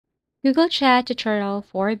Google Chat tutorial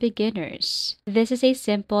for beginners. This is a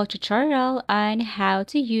simple tutorial on how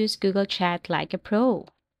to use Google Chat like a pro.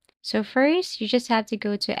 So first, you just have to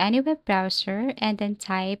go to any web browser and then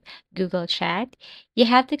type Google Chat. You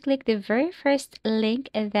have to click the very first link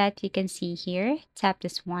that you can see here. Tap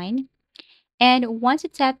this one. And once you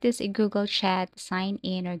tap this Google Chat sign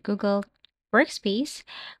in or Google Workspace,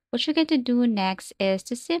 what you're going to do next is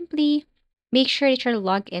to simply make sure that you're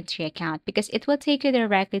logged into your account because it will take you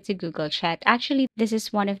directly to Google Chat. Actually, this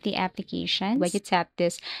is one of the applications where you tap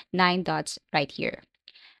this 9 dots right here.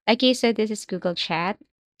 Okay, so this is Google Chat.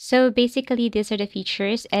 So basically, these are the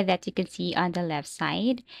features that you can see on the left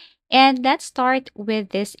side. And let's start with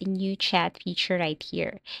this new chat feature right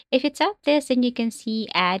here. If you tap this, then you can see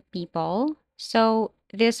add people. So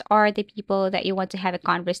these are the people that you want to have a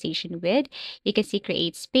conversation with. You can see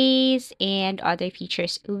create space and other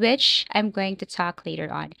features, which I'm going to talk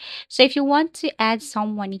later on. So if you want to add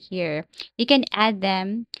someone here, you can add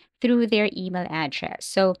them through their email address.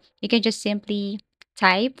 So you can just simply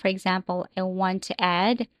type, for example, I want to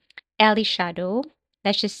add Ellie Shadow.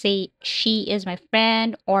 Let's just say she is my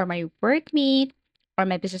friend or my workmate or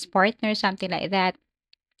my business partner, something like that.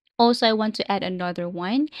 Also, I want to add another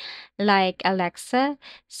one like Alexa.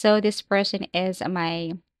 So this person is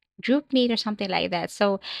my group mate or something like that.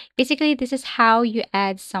 So basically, this is how you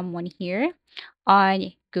add someone here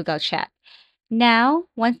on Google Chat. Now,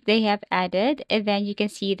 once they have added, and then you can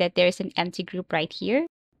see that there's an empty group right here.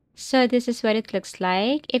 So this is what it looks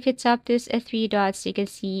like. If you tap this 3 dots, you can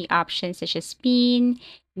see options such as pin,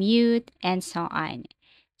 mute, and so on.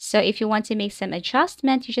 So if you want to make some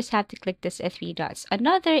adjustment, you just have to click this 3 dots.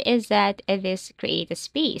 Another is that this create a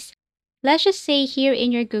space. Let's just say here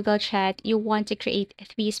in your Google Chat, you want to create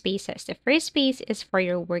 3 spaces. The first space is for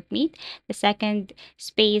your workmate. The second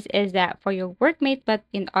space is that for your workmate, but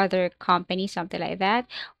in other companies, something like that.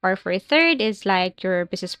 Or for a third is like your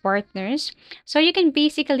business partners. So you can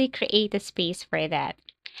basically create a space for that.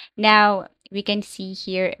 Now, we can see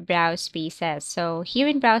here browse spaces. So here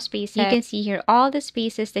in browse spaces, you can see here all the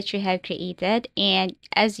spaces that you have created. And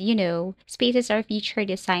as you know, spaces are feature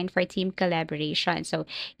designed for team collaboration. So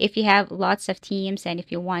if you have lots of teams and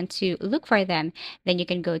if you want to look for them, then you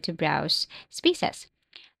can go to browse spaces.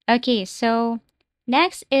 Okay, so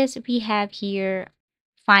next is we have here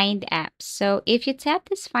find apps. So if you tap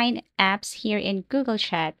this find apps here in Google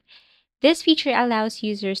Chat, this feature allows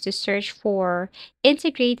users to search for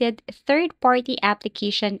integrated third-party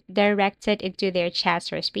application directed into their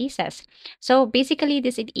chats or spaces. So basically,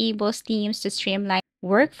 this enables teams to streamline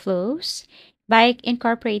workflows by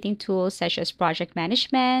incorporating tools such as project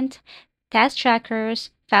management, task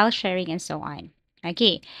trackers, file sharing, and so on.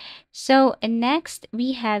 Okay, so next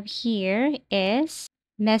we have here is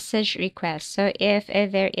message request. So if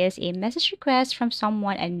there is a message request from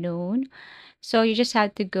someone unknown, so you just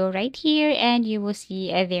have to go right here and you will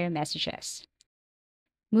see their messages.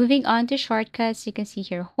 Moving on to shortcuts, you can see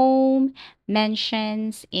here home,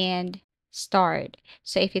 mentions, and start.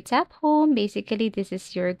 So if you tap home, basically this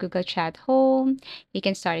is your Google Chat home. You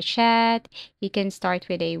can start a chat, you can start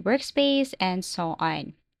with a workspace, and so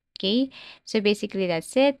on. Okay, so basically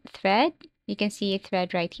that's it. Thread. You can see a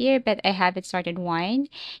thread right here, but I haven't started one.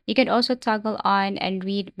 You can also toggle on and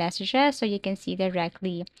read messages so you can see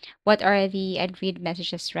directly what are the unread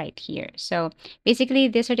messages right here. So basically,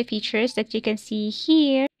 these are the features that you can see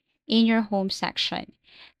here in your home section.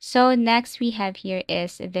 So next we have here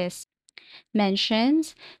is this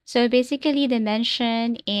mentions. So basically the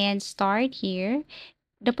mention and start here.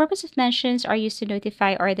 The purpose of mentions are used to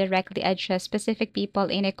notify or directly address specific people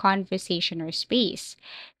in a conversation or space.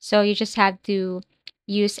 So you just have to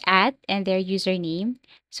use at and their username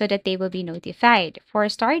so that they will be notified. For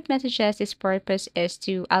start messages, this purpose is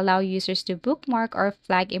to allow users to bookmark or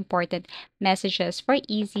flag important messages for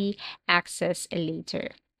easy access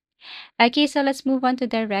later. Okay, so let's move on to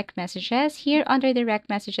direct messages. Here under direct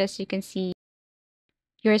messages, you can see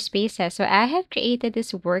your spaces. So I have created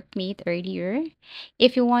this workmate earlier.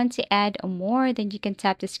 If you want to add more, then you can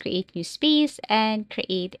tap this create new space and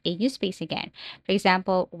create a new space again. For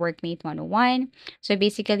example, workmate 101. So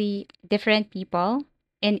basically different people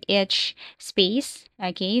in each space.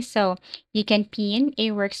 Okay, so you can pin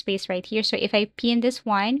a workspace right here. So if I pin this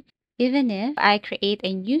one, even if I create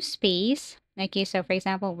a new space, okay, so for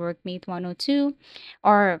example, workmate 102,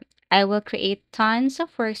 or I will create tons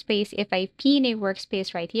of workspace. If I pin a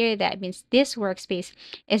workspace right here, that means this workspace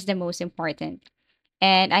is the most important.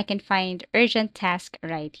 And I can find urgent task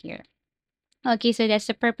right here. Okay, so that's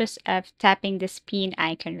the purpose of tapping this pin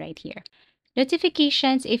icon right here.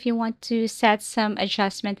 Notifications, if you want to set some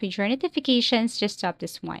adjustment with your notifications, just tap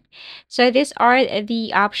this one. So these are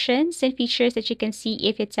the options and features that you can see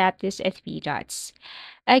if you tap this three dots.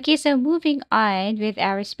 Okay, so moving on with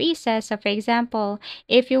our spaces. So for example,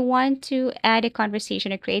 if you want to add a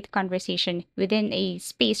conversation or create a conversation within a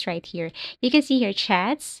space right here, you can see here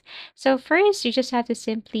chats. So first, you just have to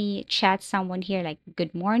simply chat someone here like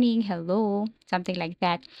good morning, hello, something like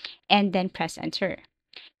that, and then press enter.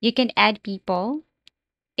 You can add people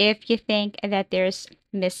if you think that there's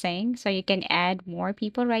missing. So you can add more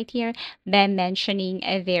people right here by mentioning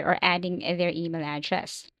their or adding their email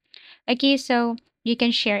address. Okay, so you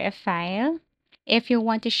can share a file. If you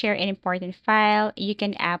want to share an important file, you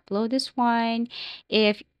can upload this one.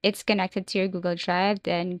 If it's connected to your Google Drive,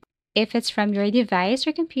 then if it's from your device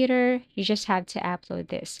or computer, you just have to upload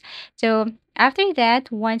this. So after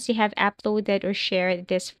that, once you have uploaded or shared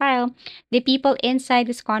this file, the people inside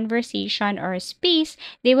this conversation or space,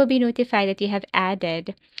 they will be notified that you have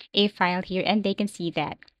added a file here and they can see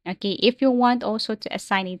that. Okay, if you want also to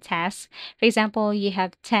assign a task, for example, you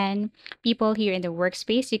have 10 people here in the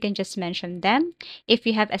workspace, you can just mention them if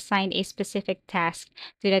you have assigned a specific task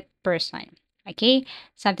to that person. Okay,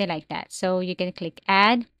 something like that. So you can click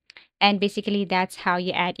add, and basically that's how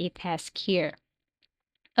you add a task here.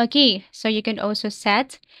 Okay, so you can also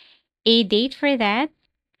set a date for that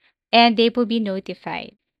and they will be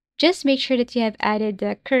notified. Just make sure that you have added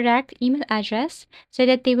the correct email address so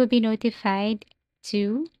that they will be notified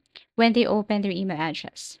too when they open their email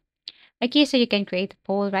address. Okay, so you can create a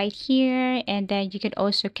poll right here, and then you can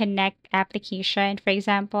also connect application. For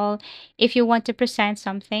example, if you want to present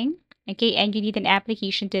something, okay, and you need an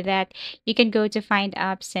application to that, you can go to find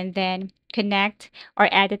apps and then connect or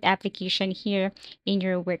add that application here in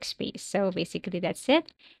your workspace. So basically that's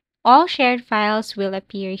it. All shared files will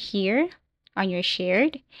appear here on your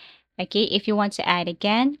shared. Okay, if you want to add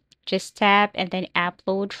again, just tap and then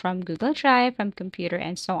upload from Google Drive, from computer,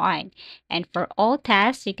 and so on. And for all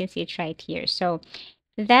tasks, you can see it right here. So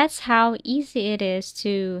that's how easy it is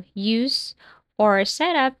to use or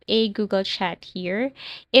set up a Google Chat here.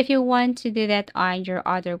 If you want to do that on your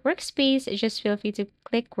other workspace, just feel free to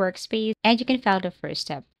click workspace and you can follow the first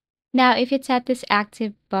step. Now, if you tap this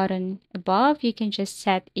active button above, you can just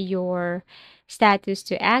set your status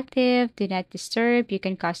to active, do not disturb. You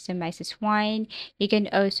can customize this one. You can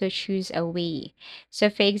also choose a way. So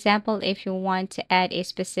for example, if you want to add a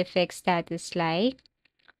specific status like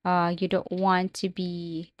you don't want to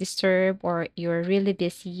be disturbed or you're really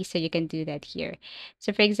busy, so you can do that here.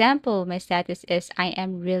 So for example, my status is I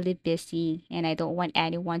am really busy and I don't want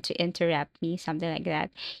anyone to interrupt me, something like that.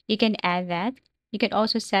 You can add that. You can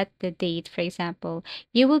also set the date. For example,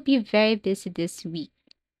 you will be very busy this week,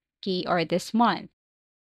 okay, or this month.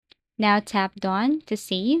 Now tap done to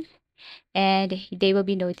save and they will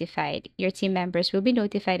be notified. Your team members will be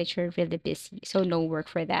notified that you're really busy, so no work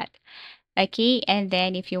for that. Okay, and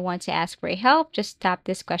then if you want to ask for help, just tap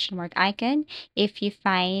this question mark icon. If you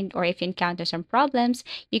find or if you encounter some problems,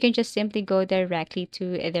 you can just simply go directly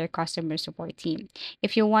to their customer support team.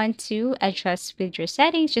 If you want to adjust with your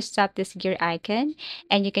settings, just tap this gear icon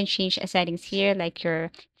and you can change settings here like your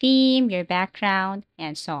theme, your background,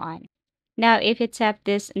 and so on. Now, if you tap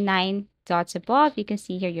this 9 dots above, you can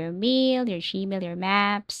see here your mail, your Gmail, your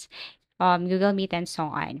maps, Google Meet, and so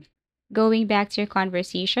on. Going back to your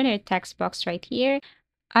conversation or text box right here,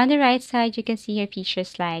 on the right side, you can see your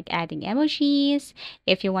features like adding emojis,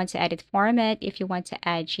 if you want to edit format, if you want to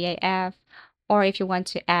add GIF, or if you want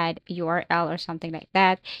to add URL or something like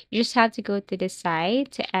that. You just have to go to the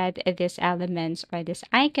side to add these elements or these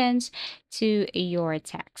icons to your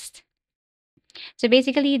text. So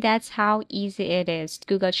basically, that's how easy it is,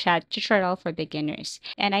 Google Chat tutorial for beginners.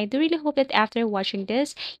 And I do really hope that after watching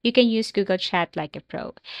this, you can use Google Chat like a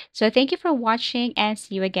pro. So thank you for watching and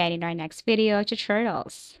see you again in our next video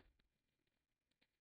tutorials.